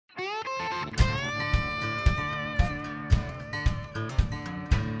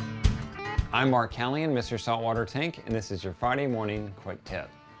I'm Mark Callahan, Mr. Saltwater Tank, and this is your Friday morning quick tip.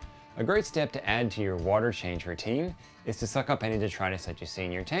 A great step to add to your water change routine is to suck up any detritus that you see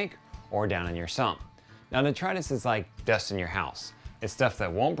in your tank or down in your sump. Now, detritus is like dust in your house. It's stuff that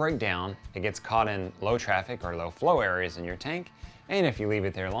won't break down, it gets caught in low traffic or low flow areas in your tank, and if you leave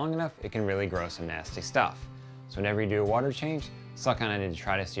it there long enough, it can really grow some nasty stuff. So whenever you do a water change, suck on any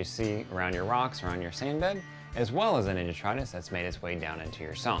detritus you see around your rocks or on your sand bed, as well as any detritus that's made its way down into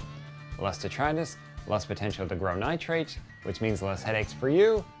your sump. Less detritus, less potential to grow nitrates, which means less headaches for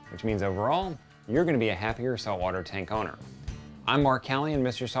you, which means overall, you're going to be a happier saltwater tank owner. I'm Mark Callahan,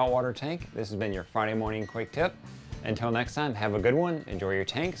 Mr. Saltwater Tank. This has been your Friday morning quick tip. Until next time, have a good one, enjoy your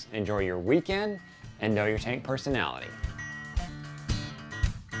tanks, enjoy your weekend, and know your tank personality.